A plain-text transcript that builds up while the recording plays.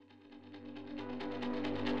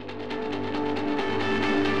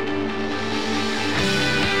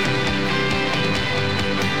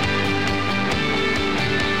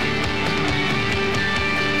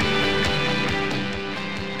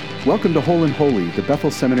Welcome to Whole and Holy, the Bethel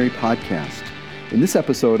Seminary podcast. In this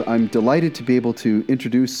episode, I'm delighted to be able to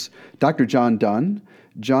introduce Dr. John Dunn.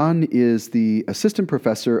 John is the assistant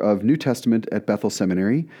professor of New Testament at Bethel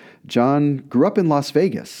Seminary. John grew up in Las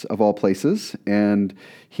Vegas, of all places, and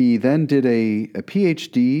he then did a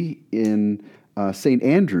PhD in St.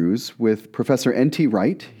 Andrews with Professor N.T.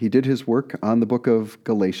 Wright. He did his work on the book of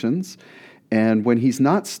Galatians. And when he's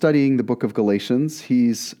not studying the book of Galatians,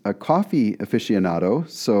 he's a coffee aficionado.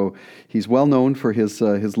 So he's well known for his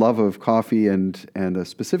love of coffee and a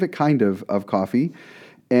specific kind of coffee.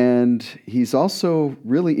 And he's also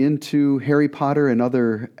really into Harry Potter and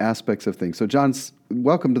other aspects of things. So John,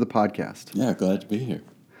 welcome to the podcast. Yeah, glad to be here.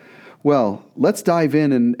 Well, let's dive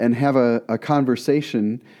in and have a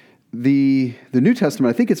conversation. The New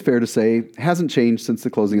Testament, I think it's fair to say, hasn't changed since the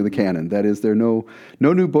closing of the canon. That is, no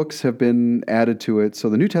new books have been added to it, so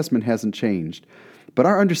the New Testament hasn't changed. But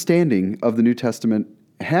our understanding of the New Testament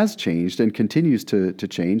has changed and continues to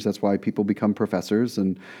change. That's why people become professors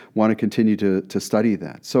and want to continue to study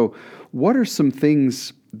that. So what are some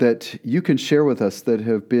things that you can share with us that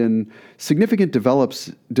have been significant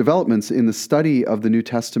developments in the study of the New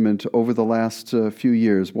Testament over the last few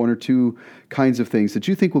years? One or two kinds of things that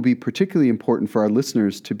you think will be particularly important for our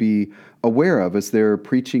listeners to be aware of as they're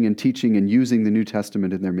preaching and teaching and using the New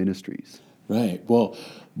Testament in their ministries? Right. Well,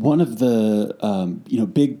 one of the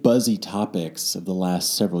big buzzy topics of the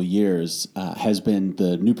last several years has been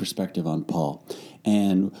the new perspective on Paul,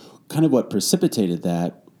 and kind of what precipitated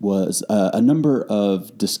that was a number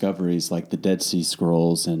of discoveries like the Dead Sea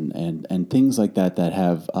Scrolls and things like that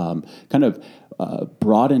have kind of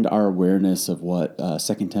broadened our awareness of what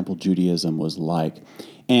Second Temple Judaism was like.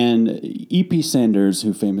 And E.P. Sanders,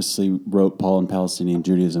 who famously wrote Paul and Palestinian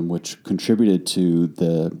Judaism, which contributed to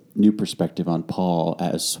the new perspective on Paul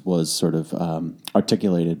as was sort of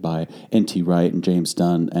articulated by N.T. Wright and James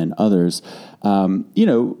Dunn and others,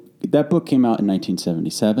 that book came out in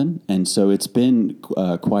 1977, and so it's been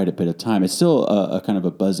quite a bit of time. It's still a kind of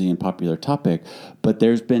a buzzy and popular topic, but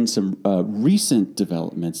there's been some recent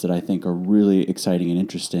developments that I think are really exciting and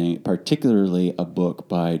interesting, particularly a book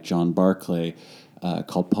by John Barclay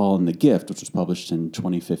called Paul and the Gift, which was published in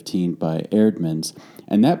 2015 by Eerdmans.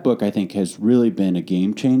 And that book, I think, has really been a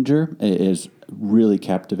game changer. It has really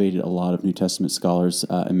captivated a lot of New Testament scholars'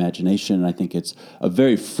 imagination. And I think it's a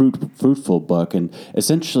very fruitful book. And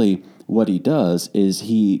essentially what he does is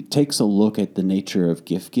he takes a look at the nature of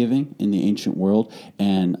gift-giving in the ancient world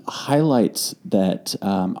and highlights that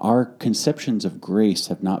our conceptions of grace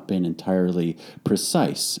have not been entirely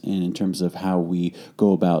precise in terms of how we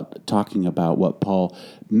go about talking about what Paul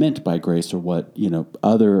meant by grace or what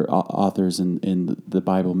other authors in the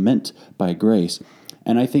Bible meant by grace.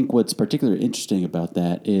 And I think what's particularly interesting about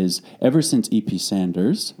that is ever since E.P.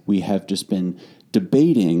 Sanders, we have just been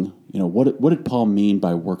debating, what did Paul mean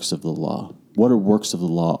by works of the law? What are works of the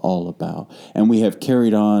law all about? And we have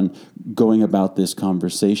carried on going about this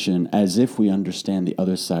conversation as if we understand the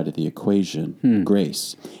other side of the equation,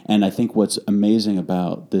 grace. And I think what's amazing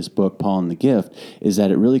about this book, Paul and the Gift, is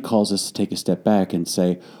that it really calls us to take a step back and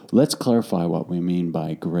say, let's clarify what we mean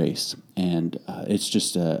by grace. And it's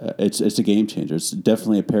just it's a game changer. It's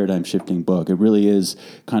definitely a paradigm shifting book. It really is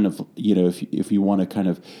kind of, if you want to kind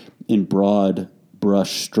of in broad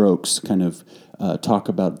brush strokes kind of talk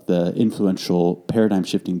about the influential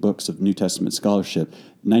paradigm-shifting books of New Testament scholarship.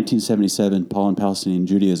 1977, Paul and Palestinian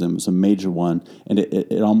Judaism was a major one, and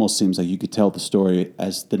it almost seems like you could tell the story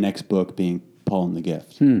as the next book being Paul and the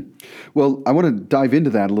Gift. Well, I want to dive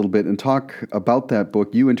into that a little bit and talk about that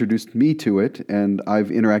book. You introduced me to it, and I've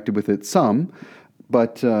interacted with it some,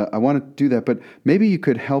 but I want to do that. But maybe you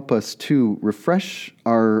could help us to refresh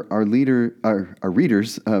our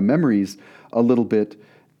readers' memories a little bit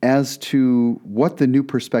as to what the new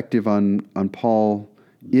perspective on Paul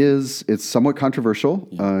is. It's somewhat controversial.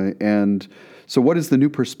 Yeah. And so what is the new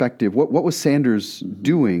perspective? What was Sanders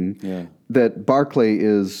doing that Barclay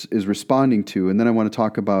is responding to? And then I want to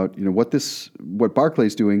talk about what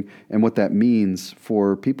Barclay's doing and what that means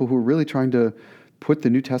for people who are really trying to put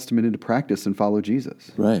the New Testament into practice and follow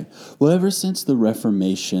Jesus. Right. Well, ever since the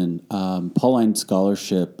Reformation, Pauline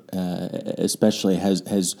scholarship especially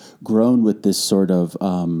has grown with this sort of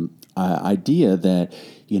idea that,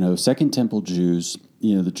 Second Temple Jews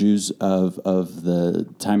the Jews of the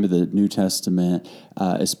time of the New Testament,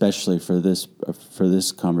 especially for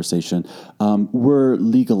this conversation, were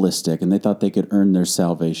legalistic, and they thought they could earn their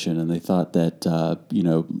salvation, and they thought that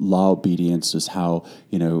law obedience is how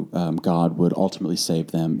God would ultimately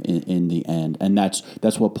save them in the end, and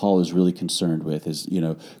that's what Paul is really concerned with, is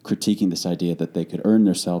critiquing this idea that they could earn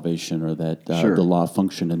their salvation, or that the law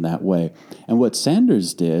functioned in that way. And what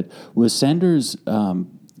Sanders did was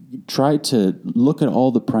tried to look at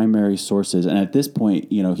all the primary sources, and at this point,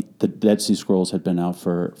 the Dead Sea Scrolls had been out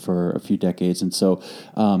for a few decades, and so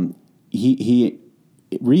he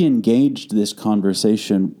re-engaged this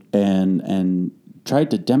conversation and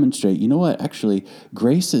tried to demonstrate, actually,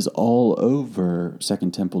 grace is all over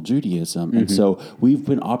Second Temple Judaism, and so we've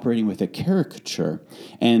been operating with a caricature,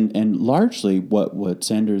 and largely what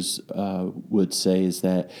Sanders would say is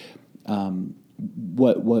that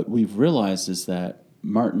what we've realized is that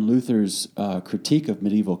Martin Luther's critique of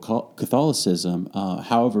medieval Catholicism,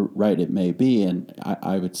 however right it may be, and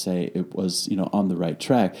I would say it was on the right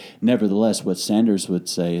track. Nevertheless, what Sanders would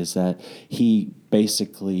say is that he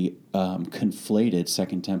basically conflated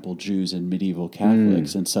Second Temple Jews and medieval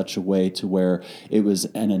Catholics in such a way to where it was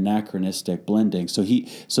an anachronistic blending. So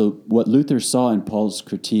what Luther saw in Paul's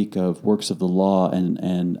critique of works of the law and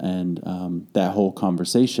that whole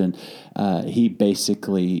conversation, he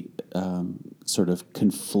basically sort of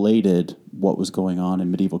conflated what was going on in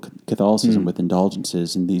medieval Catholicism with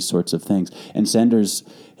indulgences and these sorts of things. And Sanders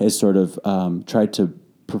has sort of tried to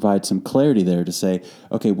provide some clarity there to say,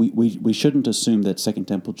 okay, we shouldn't assume that Second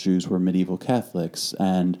Temple Jews were medieval Catholics,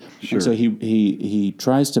 and so he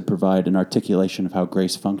tries to provide an articulation of how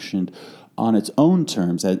grace functioned on its own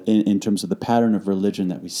terms, in terms of the pattern of religion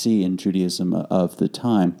that we see in Judaism of the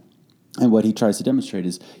time. And what he tries to demonstrate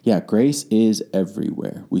is, grace is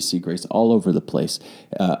everywhere. We see grace all over the place.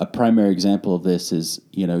 A primary example of this is,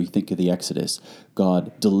 you think of the Exodus.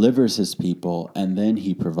 God delivers his people, and then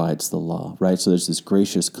he provides the law, right? So there's this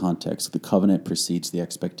gracious context. The covenant precedes the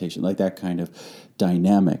expectation, like that kind of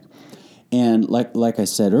dynamic. And like I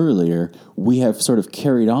said earlier, we have sort of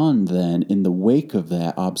carried on then in the wake of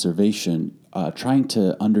that observation, trying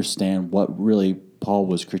to understand what really Paul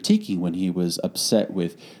was critiquing when he was upset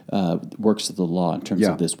with works of the law in terms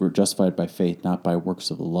of this. We're justified by faith, not by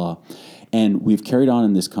works of the law. And we've carried on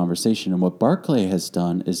in this conversation. And what Barclay has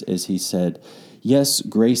done is he said, yes,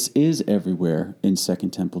 grace is everywhere in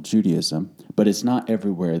Second Temple Judaism, but it's not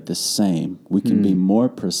everywhere the same. We can be more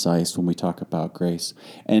precise when we talk about grace.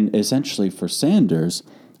 And essentially for Sanders,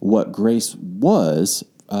 what grace was,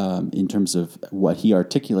 in terms of what he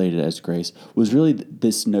articulated as grace, was really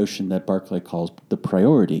this notion that Barclay calls the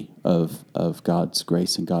priority of God's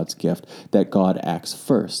grace and God's gift, that God acts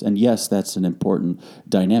first. And yes, that's an important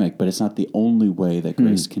dynamic, but it's not the only way that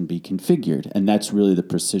grace can be configured. And that's really the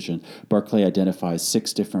precision. Barclay identifies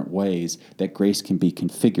 6 different ways that grace can be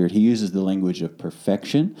configured. He uses the language of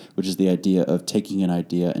perfection, which is the idea of taking an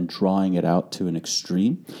idea and drawing it out to an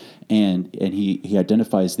extreme. And he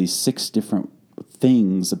identifies these 6 different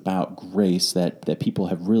things about grace that people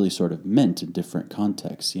have really sort of meant in different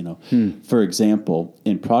contexts. For example,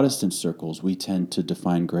 in Protestant circles, we tend to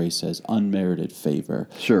define grace as unmerited favor.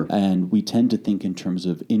 Sure. And we tend to think in terms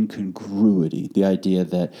of incongruity, the idea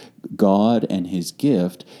that God and his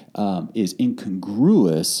gift is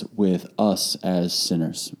incongruous with us as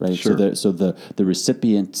sinners, right? Sure. So the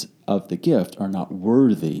recipient of the gift are not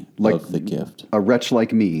worthy of the gift. A wretch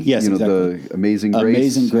like me. Yes, exactly. The Amazing Grace.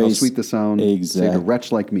 Amazing Grace. How sweet the sound. Exactly. Save a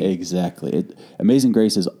wretch like me. Exactly. Amazing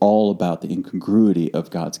Grace is all about the incongruity of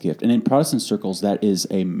God's gift. And in Protestant circles, that is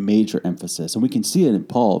a major emphasis. And we can see it in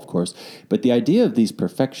Paul, of course. But the idea of these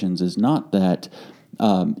perfections is not that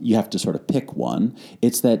you have to sort of pick one.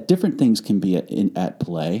 It's that different things can be at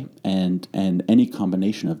play, and any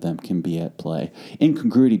combination of them can be at play.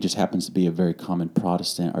 Incongruity just happens to be a very common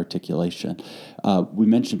Protestant articulation. We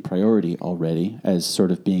mentioned priority already as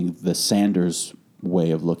sort of being the Sanders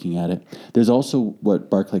way of looking at it. There's also what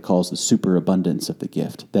Barclay calls the superabundance of the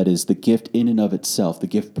gift. That is, the gift in and of itself, the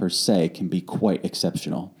gift per se, can be quite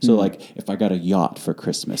exceptional. So like if I got a yacht for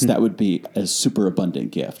Christmas, that would be a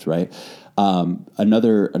superabundant gift, right?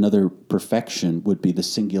 Another perfection would be the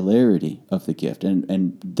singularity of the gift.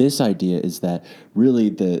 And this idea is that really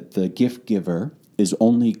the gift giver is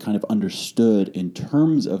only kind of understood in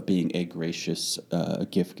terms of being a gracious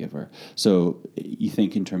gift giver. So you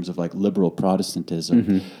think in terms of like liberal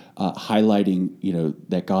Protestantism, highlighting,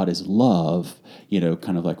 that God is love,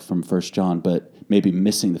 kind of like from 1 John, but maybe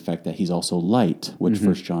missing the fact that he's also light, which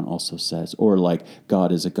 1 John also says, or like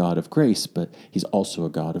God is a God of grace, but he's also a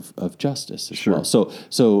God of justice as well.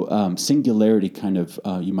 So singularity kind of,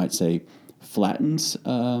 you might say, flattens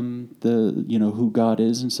who God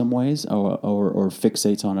is in some ways, or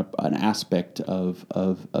fixates on an aspect of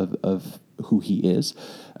who He is,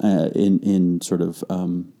 in sort of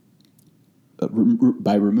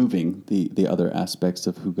by removing the other aspects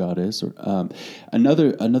of who God is. Or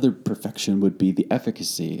another perfection would be the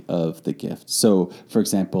efficacy of the gift. So, for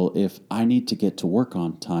example, if I need to get to work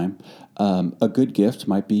on time, a good gift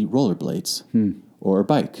might be rollerblades, or a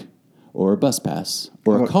bike, or a bus pass,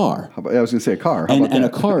 or a car. I was going to say a car. And a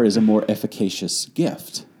car is a more efficacious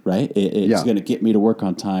gift, right? It's going to get me to work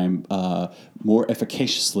on time more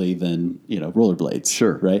efficaciously than rollerblades.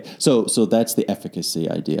 Sure. Right. So that's the efficacy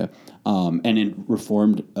idea. And in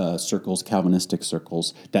Reformed circles, Calvinistic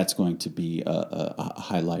circles, that's going to be a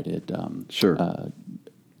highlighted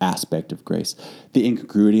aspect of grace. The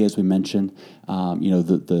incongruity, as we mentioned,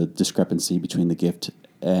 the discrepancy between the gift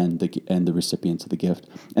and the recipients of the gift.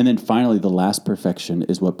 And then finally, the last perfection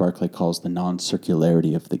is what Barclay calls the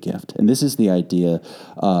non-circularity of the gift. And this is the idea,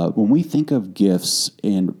 when we think of gifts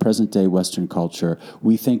in present-day Western culture,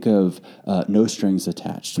 we think of no strings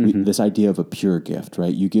attached. This idea of a pure gift,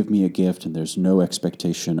 right? You give me a gift and there's no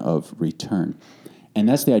expectation of return. And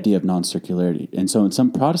that's the idea of non-circularity. And so in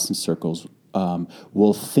some Protestant circles,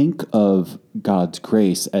 we'll think of God's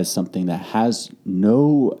grace as something that has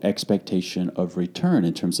no expectation of return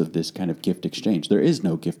in terms of this kind of gift exchange. There is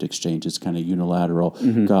no gift exchange. It's kind of unilateral.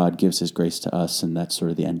 God gives His grace to us, and that's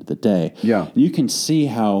sort of the end of the day. Yeah. And you can see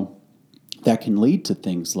how that can lead to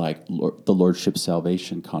things like the Lordship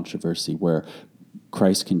salvation controversy, where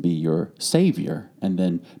Christ can be your Savior and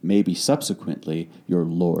then maybe subsequently your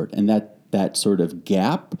Lord. And that sort of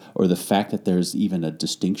gap, or the fact that there's even a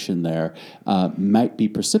distinction there, might be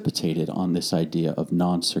precipitated on this idea of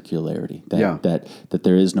non-circularity, that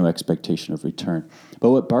there is no expectation of return.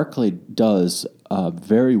 But what Barclay does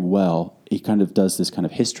very well, he kind of does this kind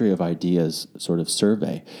of history of ideas sort of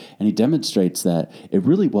survey, and he demonstrates that it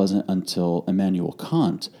really wasn't until Immanuel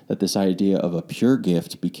Kant that this idea of a pure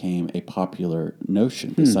gift became a popular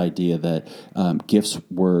notion, this idea that gifts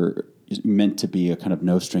were meant to be a kind of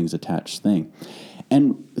no strings attached thing.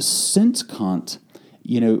 And since Kant,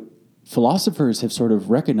 philosophers have sort of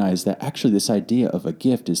recognized that actually this idea of a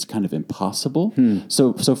gift is kind of impossible.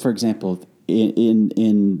 So for example,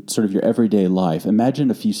 in sort of your everyday life,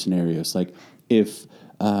 imagine a few scenarios. Like if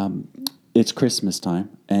it's Christmas time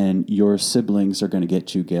and your siblings are going to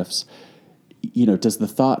get you gifts, does the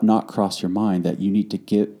thought not cross your mind that you need to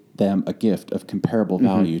get them a gift of comparable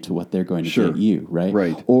value to what they're going to get you, right?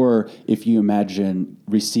 Right. Or if you imagine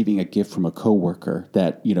receiving a gift from a coworker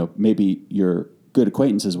that, maybe you're good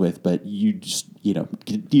acquaintances with, but you just, you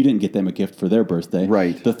didn't get them a gift for their birthday.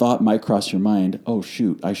 Right. The thought might cross your mind, oh,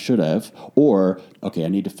 shoot, I should have. Or, okay, I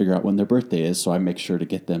need to figure out when their birthday is, so I make sure to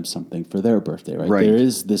get them something for their birthday, right? There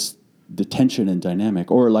is the tension and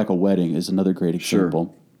dynamic. Or like a wedding is another great example.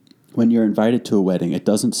 Sure. When you're invited to a wedding, it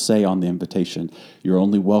doesn't say on the invitation, you're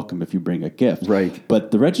only welcome if you bring a gift. Right.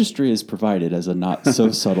 But the registry is provided as a not so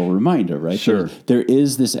subtle reminder, right? Sure. There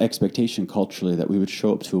is this expectation culturally that we would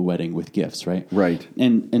show up to a wedding with gifts, right? Right.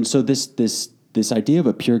 And so this idea of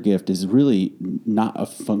a pure gift is really not a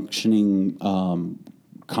functioning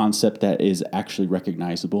concept that is actually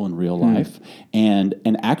recognizable in real life. And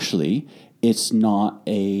actually, it's not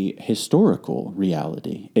a historical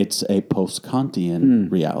reality. It's a post-Kantian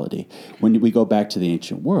reality. When we go back to the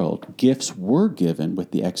ancient world, gifts were given with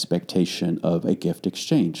the expectation of a gift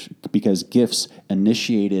exchange because gifts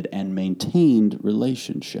initiated and maintained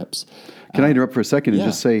relationships. Can I interrupt for a second and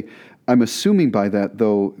just say, I'm assuming by that,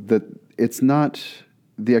 though, that it's not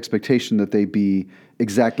the expectation that they be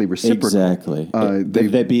exactly reciprocal. Exactly.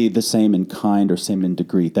 They be the same in kind or same in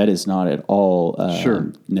degree. That is not at all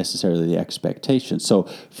necessarily the expectation. So,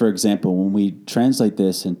 for example, when we translate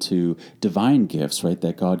this into divine gifts, right,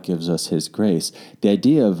 that God gives us His grace, the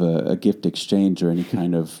idea of a gift exchange or any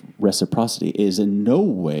kind of reciprocity is in no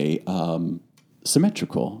way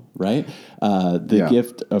symmetrical, right? The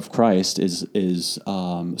gift of Christ is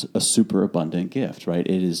a superabundant gift, right?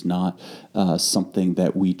 It is not something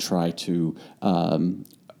that we try to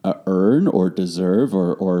earn or deserve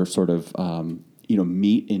or sort of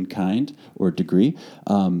meet in kind or degree.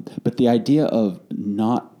 But the idea of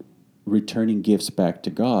not returning gifts back to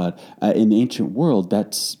God in the ancient world,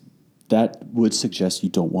 that would suggest you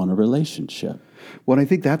don't want a relationship. Well, I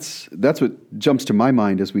think that's what jumps to my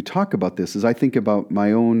mind as we talk about this, is I think about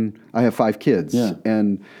I have 5 kids. Yeah.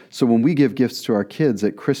 And so when we give gifts to our kids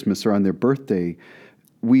at Christmas or on their birthday,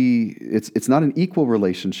 it's not an equal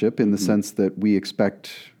relationship in the sense that we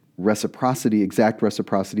expect exact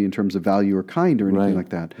reciprocity in terms of value or kind or anything like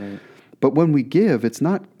that. Right. But when we give, it's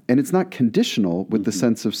not and it's not conditional with the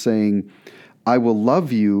sense of saying, I will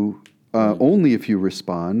love you only if you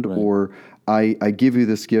respond, or I give you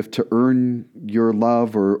this gift to earn your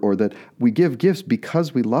love, or that we give gifts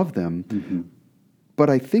because we love them. But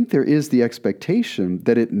I think there is the expectation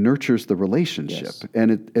that it nurtures the relationship,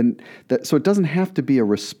 so it doesn't have to be a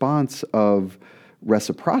response of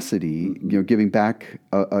reciprocity, giving back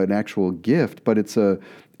an actual gift, but it's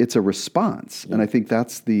a response, and I think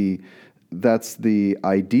that's the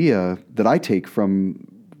idea that I take from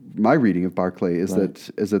my reading of Barclay is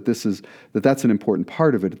that's an important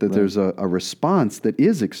part of it, that there's a response that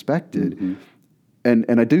is expected.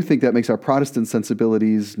 And I do think that makes our Protestant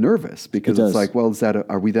sensibilities nervous, because it's like, well,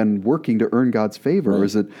 are we then working to earn God's favor, or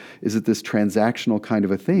is it this transactional kind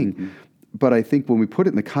of a thing? But I think when we put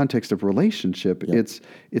it in the context of relationship,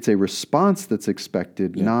 it's a response that's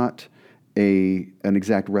expected, not an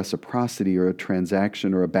exact reciprocity or a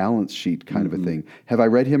transaction or a balance sheet kind of a thing. Have I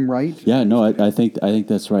read him right? Yeah, no, I think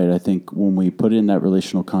that's right. I think when we put it in that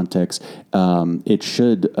relational context, it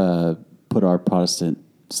should put our Protestant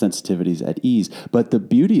sensitivities at ease. But the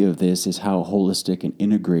beauty of this is how holistic and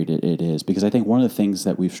integrated it is, because I think one of the things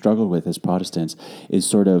that we've struggled with as Protestants is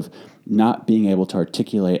sort of not being able to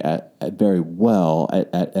articulate very well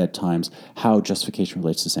at times how justification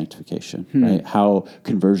relates to sanctification, right? How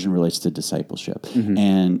conversion relates to discipleship,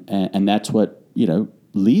 and that's what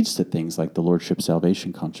leads to things like the Lordship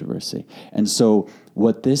Salvation controversy. And so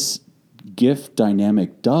what this gift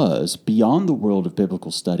dynamic does beyond the world of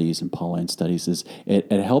biblical studies and Pauline studies is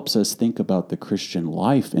it helps us think about the Christian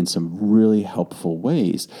life in some really helpful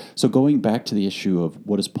ways. So going back to the issue of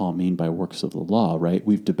what does Paul mean by works of the law, right?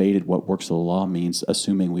 We've debated what works of the law means,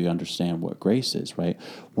 assuming we understand what grace is, right?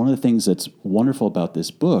 One of the things that's wonderful about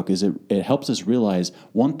this book is it helps us realize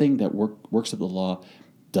one thing that works of the law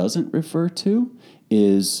doesn't refer to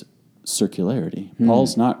is circularity.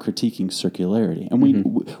 Paul's not critiquing circularity, and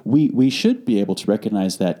we should be able to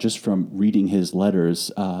recognize that just from reading his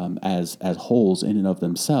letters as wholes in and of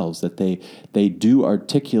themselves, that they do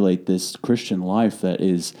articulate this Christian life that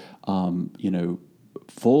is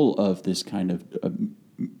full of this kind of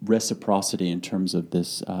reciprocity in terms of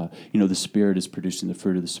this the Spirit is producing the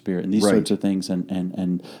fruit of the Spirit and these sorts of things,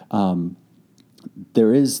 and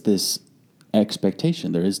there is this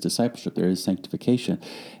expectation, there is discipleship, there is sanctification.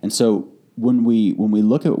 And so when we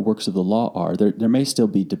look at what works of the law are, there may still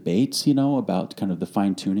be debates, about kind of the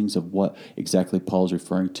fine-tunings of what exactly Paul is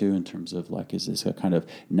referring to in terms of, like, is this a kind of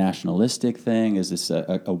nationalistic thing? Is this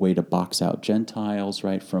a way to box out Gentiles,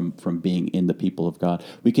 right, from being in the people of God?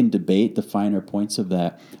 We can debate the finer points of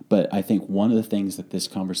that, but I think one of the things that this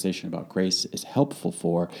conversation about grace is helpful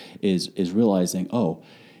for is realizing,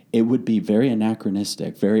 it would be very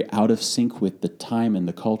anachronistic, very out of sync with the time and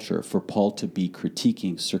the culture for Paul to be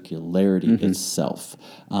critiquing circularity itself.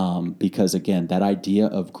 Because, again, that idea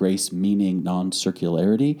of grace meaning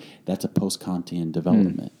non-circularity, that's a post-Kantian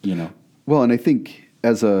development, Well, and I think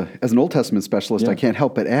as an Old Testament specialist, I can't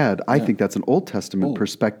help but add, I think that's an Old Testament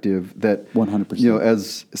perspective that, 100%.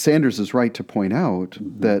 As Sanders is right to point out,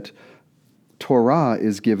 that Torah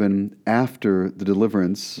is given after the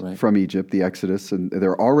deliverance from Egypt, the Exodus, and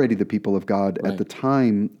they're already the people of God at the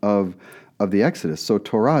time of the Exodus. So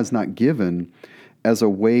Torah is not given as a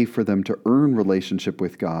way for them to earn relationship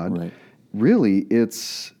with God. Right. Really,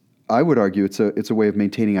 I would argue it's a way of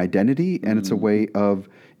maintaining identity, and it's a way of,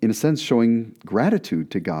 in a sense, showing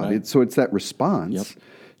gratitude to God. Right. So it's that response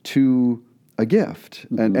to a gift,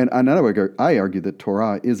 and I argue that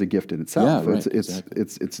Torah is a gift in itself.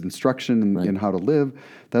 It's instruction in how to live,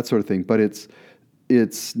 that sort of thing. But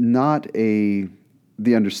it's not the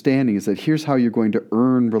understanding is that here's how you're going to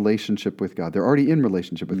earn relationship with God. They're already in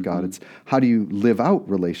relationship with God. It's how do you live out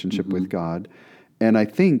relationship with God, and I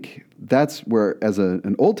think that's where, as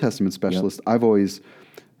an Old Testament specialist, I've always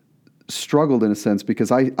struggled in a sense,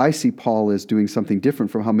 because I see Paul as doing something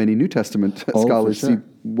different from how many New Testament scholars see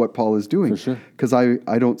what Paul is doing. Because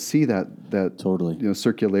I don't see that totally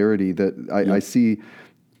circularity. That I see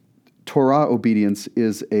Torah obedience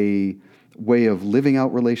is a way of living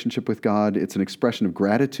out relationship with God. It's an expression of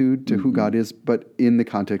gratitude to who God is, but in the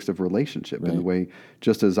context of relationship, in the way,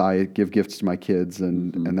 just as I give gifts to my kids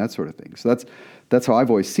and that sort of thing. So that's how I've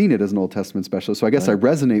always seen it as an Old Testament specialist. So I guess I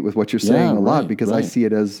resonate with what you're saying a lot, because I see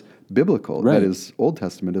it as biblical, that is Old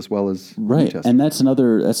Testament as well as New Testament. And that's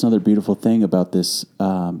another beautiful thing about this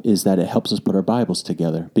is that it helps us put our Bibles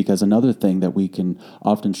together. Because another thing that we can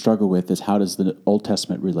often struggle with is, how does the Old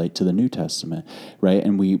Testament relate to the New Testament, right?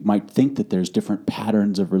 And we might think that there's different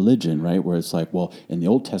patterns of religion, right? Where it's like, well, in the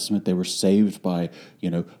Old Testament they were saved by,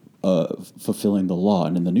 fulfilling the law.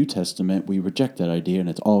 And in the New Testament, we reject that idea, and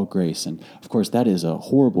it's all grace. And of course, that is a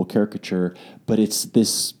horrible caricature, but it's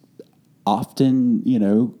this often,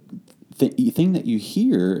 thing that you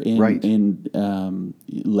hear in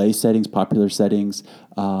lay settings, popular settings,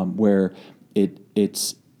 where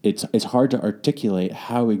it's hard to articulate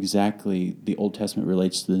how exactly the Old Testament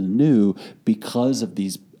relates to the New because of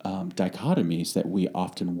these dichotomies that we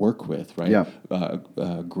often work with, right? Yeah.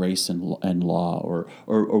 Grace and law, or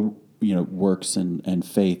works and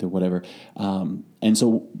faith, or whatever. And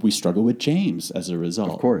so we struggle with James as a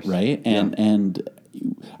result, Of course, right? And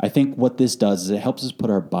I think what this does is it helps us put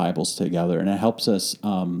our Bibles together, and it helps us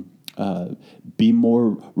be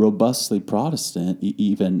more robustly Protestant,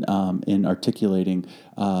 even in articulating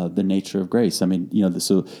the nature of grace. I mean,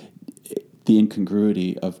 so the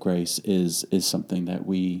incongruity of grace is something that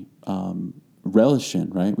we relish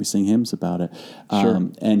in, right? We sing hymns about it, Sure.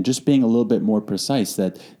 And just being a little bit more precise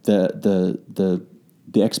that the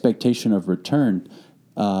expectation of return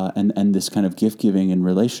and this kind of gift giving and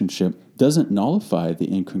relationship doesn't nullify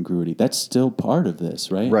the incongruity. That's still part of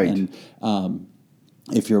this, right? Right. And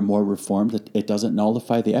if you're more reformed, it doesn't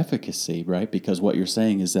nullify the efficacy, right? Because what you're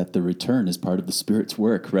saying is that the return is part of the Spirit's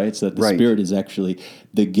work, right? So that the Spirit is actually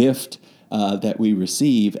the gift that we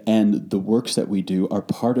receive, and the works that we do are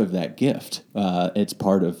part of that gift. It's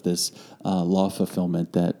part of this law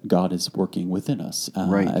fulfillment that God is working within us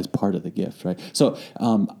as part of the gift, right? So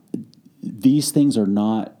these things are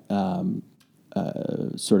not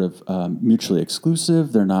mutually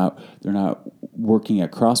exclusive. They're not working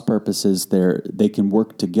at cross purposes. They can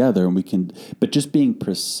work together, and but just being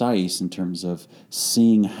precise in terms of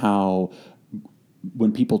seeing how,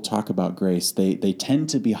 when people talk about grace, they tend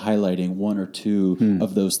to be highlighting one or two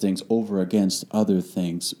of those things over against other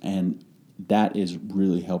things, and that is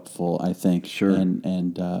really helpful, I think. Sure. And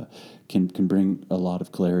can bring a lot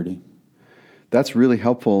of clarity. That's really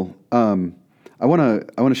helpful. I want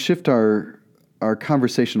to shift our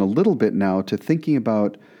conversation a little bit now to thinking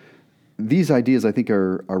about these ideas. I think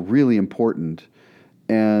are really important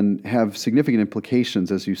and have significant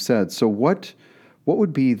implications, as you said. So what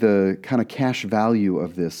would be the kind of cash value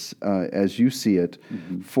of this as you see it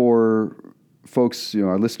for folks?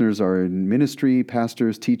 Our listeners are in ministry,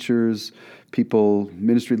 pastors, teachers, people,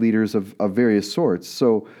 ministry leaders of various sorts.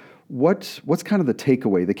 So what's kind of the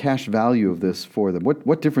takeaway, the cash value of this for them?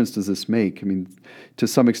 What difference does this make? I mean, to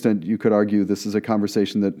some extent, you could argue this is a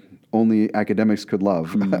conversation that only academics could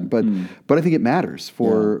love, but I think it matters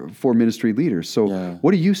for ministry leaders. So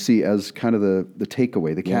what do you see as kind of the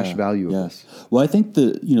takeaway, the cash value of this? Well, I think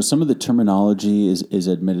some of the terminology is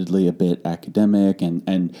admittedly a bit academic,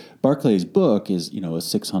 and Barclay's book is a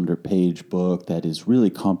 600-page book that is really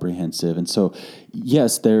comprehensive, and so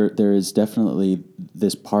yes, there is definitely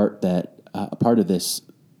this part a part of this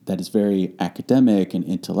that is very academic and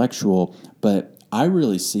intellectual, but I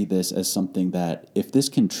really see this as something that if this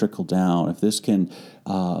can trickle down, if this can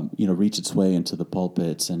reach its way into the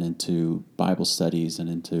pulpits and into Bible studies and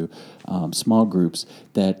into small groups,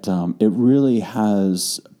 that it really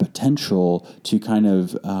has potential to kind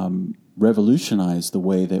of revolutionize the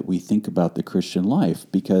way that we think about the Christian life.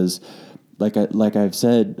 Because like I've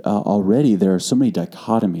said already, there are so many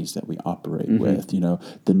dichotomies that we operate with.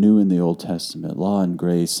 The New and the Old Testament, law and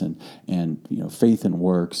grace, and faith and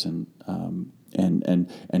works, and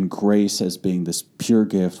grace as being this pure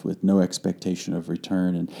gift with no expectation of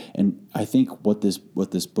return. And I think what this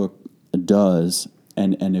book does,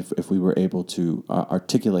 and if we were able to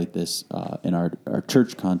articulate this in our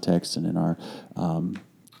church context and in our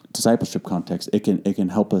discipleship context, it can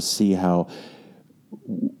help us see how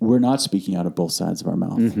we're not speaking out of both sides of our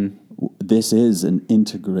mouth. This is an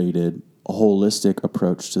integrated, holistic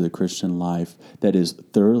approach to the Christian life that is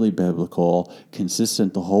thoroughly biblical,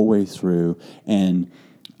 consistent the whole way through, and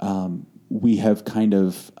we have kind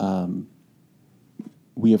of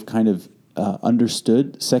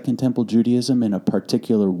understood Second Temple Judaism in a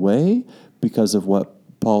particular way because of what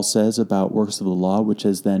Paul says about works of the law, which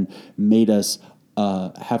has then made us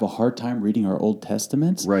have a hard time reading our Old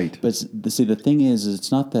Testaments. Right. But see, the thing is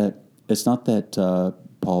it's not that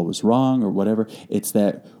Paul was wrong or whatever. It's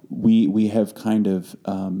that we have kind of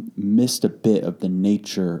missed a bit of the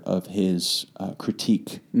nature of his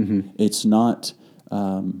critique. It's not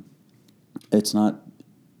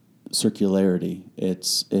circularity.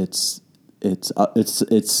 It's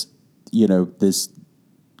this.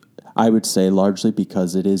 I would say largely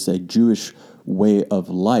because it is a Jewish way of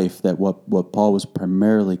life, that what Paul was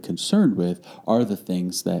primarily concerned with are the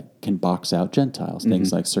things that can box out Gentiles,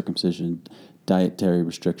 things like circumcision, dietary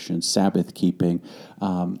restrictions, Sabbath keeping.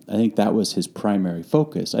 I think that was his primary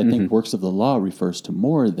focus. I think works of the law refers to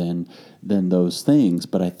more than those things,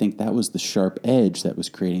 but I think that was the sharp edge that was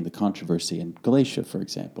creating the controversy in Galatia, for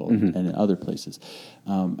example, and in other places.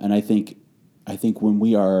 And I think when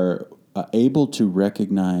we are able to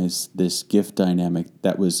recognize this gift dynamic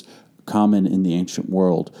that was common in the ancient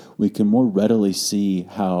world, we can more readily see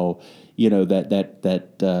how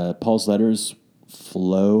that Paul's letters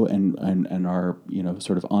flow and are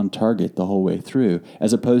sort of on target the whole way through,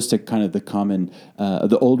 as opposed to kind of the common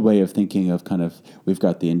the old way of thinking of kind of we've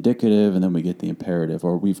got the indicative and then we get the imperative,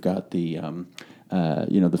 or we've got the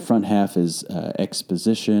the front half is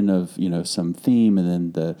exposition of some theme,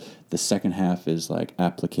 and then the second half is like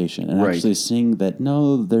application, and actually seeing that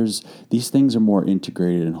no, there's these things are more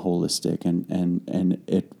integrated and holistic, and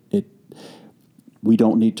it we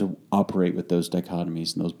don't need to operate with those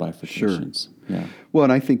dichotomies and those bifurcations. Sure. Yeah. Well,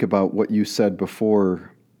 and I think about what you said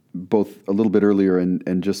before, both a little bit earlier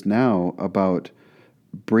and just now, about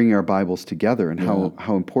bringing our Bibles together and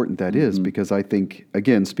how important that is, because I think,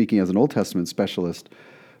 again, speaking as an Old Testament specialist,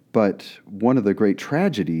 but one of the great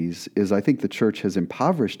tragedies is I think the church has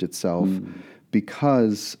impoverished itself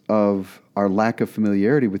because of our lack of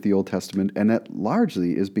familiarity with the Old Testament, and that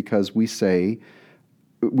largely is because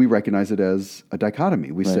we recognize it as a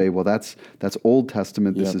dichotomy. We say, well, that's Old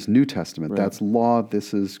Testament, this is New Testament. That's law,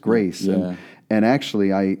 this is grace. Yeah. And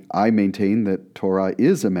actually, I maintain that Torah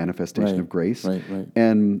is a manifestation of grace.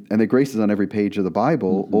 And that grace is on every page of the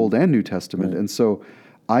Bible, Old and New Testament. And so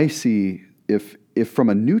I see if from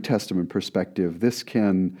a New Testament perspective, this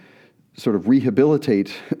can sort of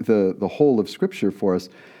rehabilitate the whole of Scripture for us,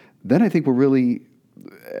 then I think we're really,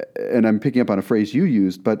 and I'm picking up on a phrase you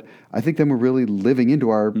used, but I think then we're really living into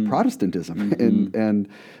our Protestantism, and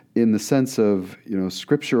in the sense of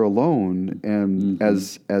Scripture alone, and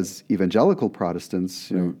as evangelical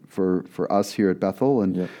Protestants, for us here at Bethel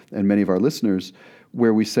and many of our listeners,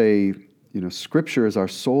 where we say Scripture is our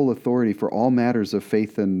sole authority for all matters of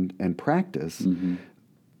faith and practice.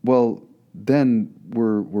 Well, then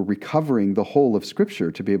we're recovering the whole of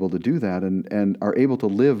Scripture to be able to do that, and are able to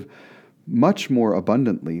live much more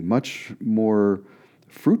abundantly, much more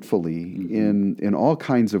fruitfully in all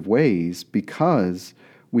kinds of ways, because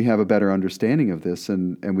we have a better understanding of this,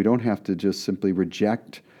 and we don't have to just simply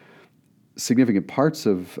reject significant parts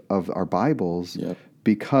of our Bibles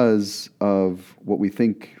because of what we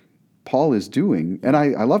think Paul is doing. And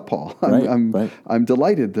I love Paul. I'm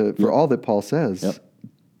delighted for all that Paul says,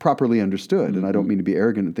 properly understood. And I don't mean to be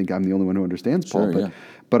arrogant and think I'm the only one who understands Paul,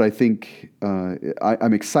 but I think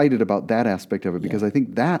I'm excited about that aspect of it, because I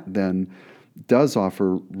think that then does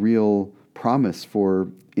offer real promise for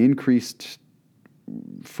increased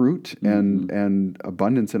fruit and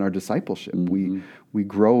abundance in our discipleship. We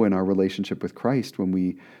grow in our relationship with Christ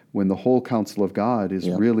when the whole counsel of God is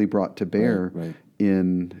really brought to bear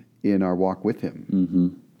in our walk with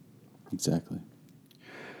Him. Exactly.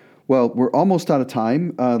 Well, we're almost out of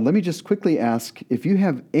time. Let me just quickly ask if you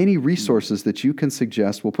have any resources that you can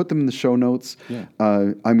suggest. We'll put them in the show notes.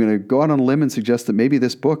 I'm going to go out on a limb and suggest that maybe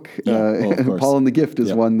this book, Paul and the Gift,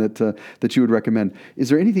 is one that you would recommend. Is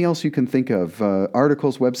there anything else you can think of?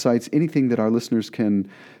 Articles, websites, anything that our listeners can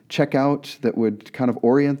check out that would kind of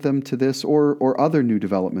orient them to this, or other new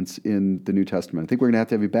developments in the New Testament? I think we're going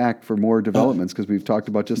to have you back for more developments, because we've talked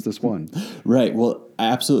about just this one. Right. Well,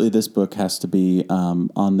 absolutely, this book has to be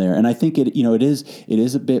on there, and I think it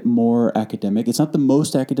is a bit more academic. It's not the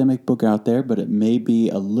most academic book out there, but it may be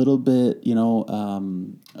a little bit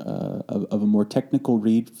of a more technical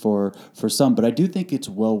read for some. But I do think it's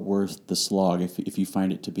well worth the slog if you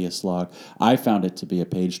find it to be a slog. I found it to be a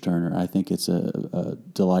page turner. I think it's a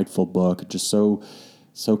delightful book, just so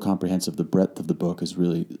comprehensive. The breadth of the book is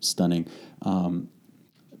really stunning.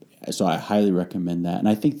 So I highly recommend that. And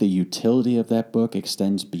I think the utility of that book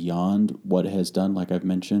extends beyond what it has done, like I've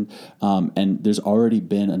mentioned. And there's already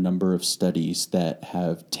been a number of studies that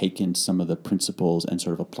have taken some of the principles and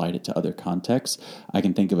sort of applied it to other contexts. I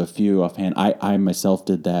can think of a few offhand. I myself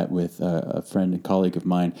did that with a friend and colleague of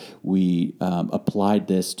mine. We applied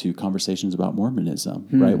this to conversations about Mormonism,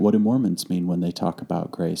 right? What do Mormons mean when they talk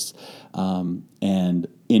about grace? And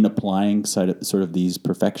in applying sort of these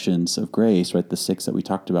perfections of grace, right, the 6 that we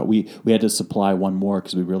talked about, we had to supply one more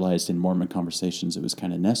because we realized in Mormon conversations it was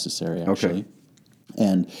kind of necessary, actually.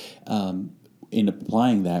 And in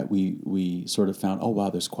applying that, we sort of found, oh, wow,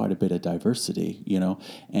 there's quite a bit of diversity,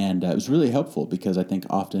 and it was really helpful, because I think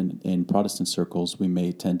often in Protestant circles we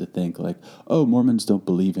may tend to think like, oh, Mormons don't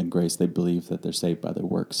believe in grace, they believe that they're saved by their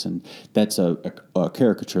works, and that's a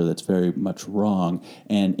caricature that's very much wrong.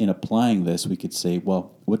 And in applying this, we could say,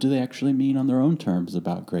 well, what do they actually mean on their own terms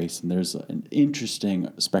about grace? And there's an interesting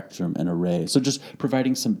spectrum and array. So just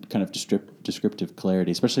providing some kind of descriptive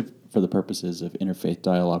clarity, especially for the purposes of interfaith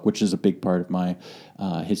dialogue, which is a big part of my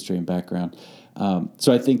history and background.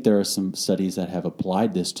 So I think there are some studies that have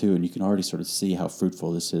applied this too, and you can already sort of see how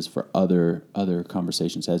fruitful this is for other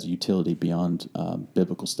conversations, has utility beyond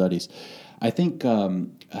biblical studies. I think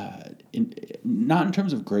not in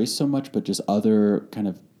terms of grace so much, but just other kind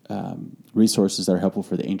of resources that are helpful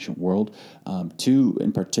for the ancient world. Two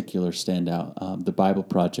in particular stand out. The Bible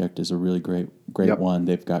Project is a really great Yep. one.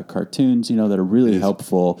 They've got cartoons, that are really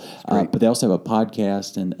helpful, but they also have a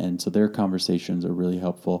podcast, and so their conversations are really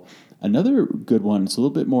helpful. Another good one, it's a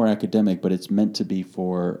little bit more academic, but it's meant to be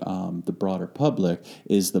for the broader public,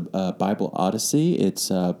 is the Bible Odyssey. It's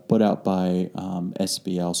put out by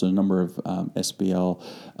SBL, so a number of SBL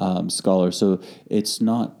scholars. So it's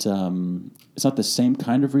not the same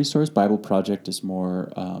kind of resource. Bible Project is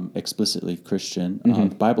more explicitly Christian.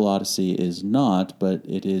 The Bible Odyssey is not, but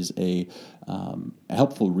it is a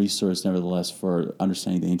helpful resource, nevertheless, for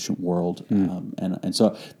understanding the ancient world. And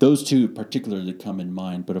so those two particularly come in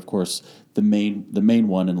mind. But of course, the main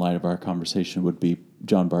one in light of our conversation would be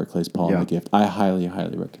John Barclay's Paul and the Gift. I highly,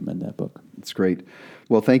 highly recommend that book. It's great.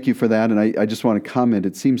 Well, thank you for that. And I just want to comment,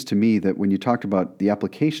 it seems to me that when you talked about the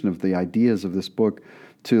application of the ideas of this book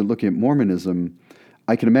to looking at Mormonism,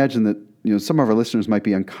 I can imagine that some of our listeners might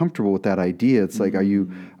be uncomfortable with that idea. It's like, are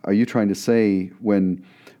you trying to say when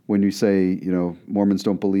you say Mormons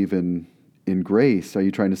don't believe in grace, are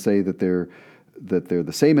you trying to say that they're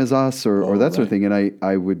the same as us or that sort of thing? And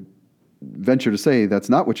I would venture to say that's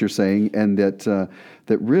not what you're saying, and that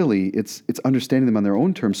really it's understanding them on their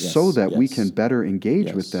own terms, so that we can better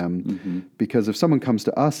engage with them. Because if someone comes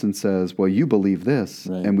to us and says, well, you believe this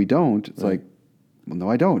and we don't, it's like, well,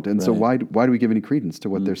 no, I don't. And so why do we give any credence to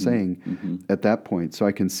what they're saying at that point? So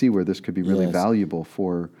I can see where this could be really valuable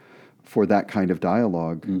for that kind of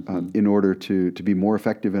dialogue in order to be more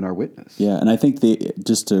effective in our witness. Yeah, and I think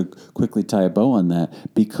just to quickly tie a bow on that,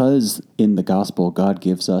 because in the gospel God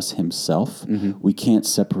gives us himself, we can't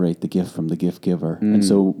separate the gift from the gift giver. And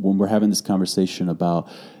so when we're having this conversation about,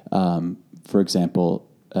 for example,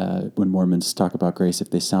 when Mormons talk about grace,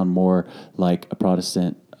 if they sound more like a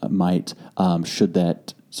Protestant might, should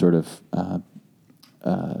that sort of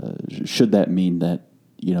should that mean that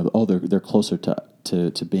they're closer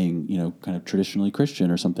to being kind of traditionally Christian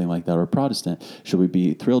or something like that, or Protestant? Should we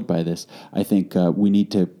be thrilled by this? I think we need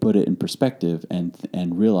to put it in perspective and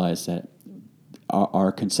realize that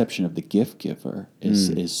our conception of the gift giver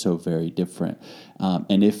is so very different.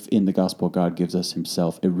 And if in the gospel God gives us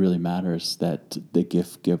himself, it really matters that the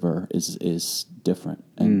gift giver is different.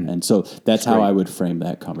 And so that's how I would frame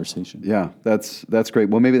that conversation. Yeah, that's great.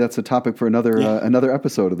 Well, maybe that's a topic for another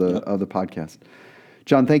episode of the podcast.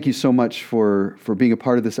 John, thank you so much for being a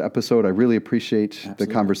part of this episode. I really appreciate the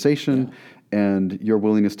conversation and your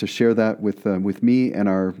willingness to share that with me and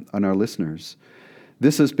our listeners.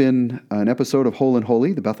 This has been an episode of Whole and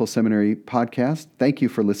Holy, the Bethel Seminary podcast. Thank you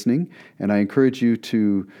for listening, and I encourage you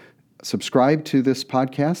to subscribe to this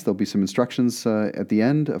podcast. There'll be some instructions at the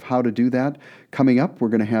end of how to do that. Coming up, we're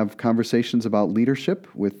going to have conversations about leadership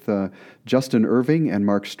with Justin Irving and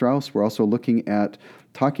Mark Strauss. We're also looking at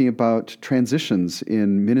talking about transitions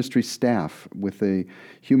in ministry staff with a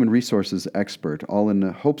human resources expert, all in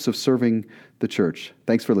the hopes of serving the church.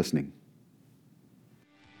 Thanks for listening.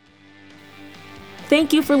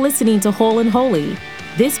 Thank you for listening to Whole and Holy.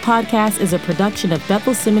 This podcast is a production of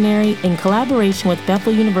Bethel Seminary in collaboration with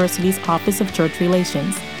Bethel University's Office of Church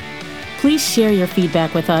Relations. Please share your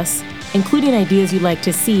feedback with us, including ideas you'd like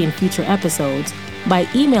to see in future episodes, by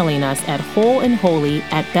emailing us at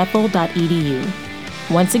wholeandholy@bethel.edu.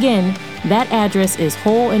 Once again, that address is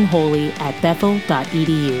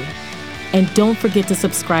wholeandholy@bethel.edu. And don't forget to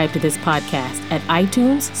subscribe to this podcast at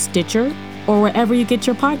iTunes, Stitcher, or wherever you get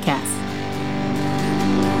your podcasts.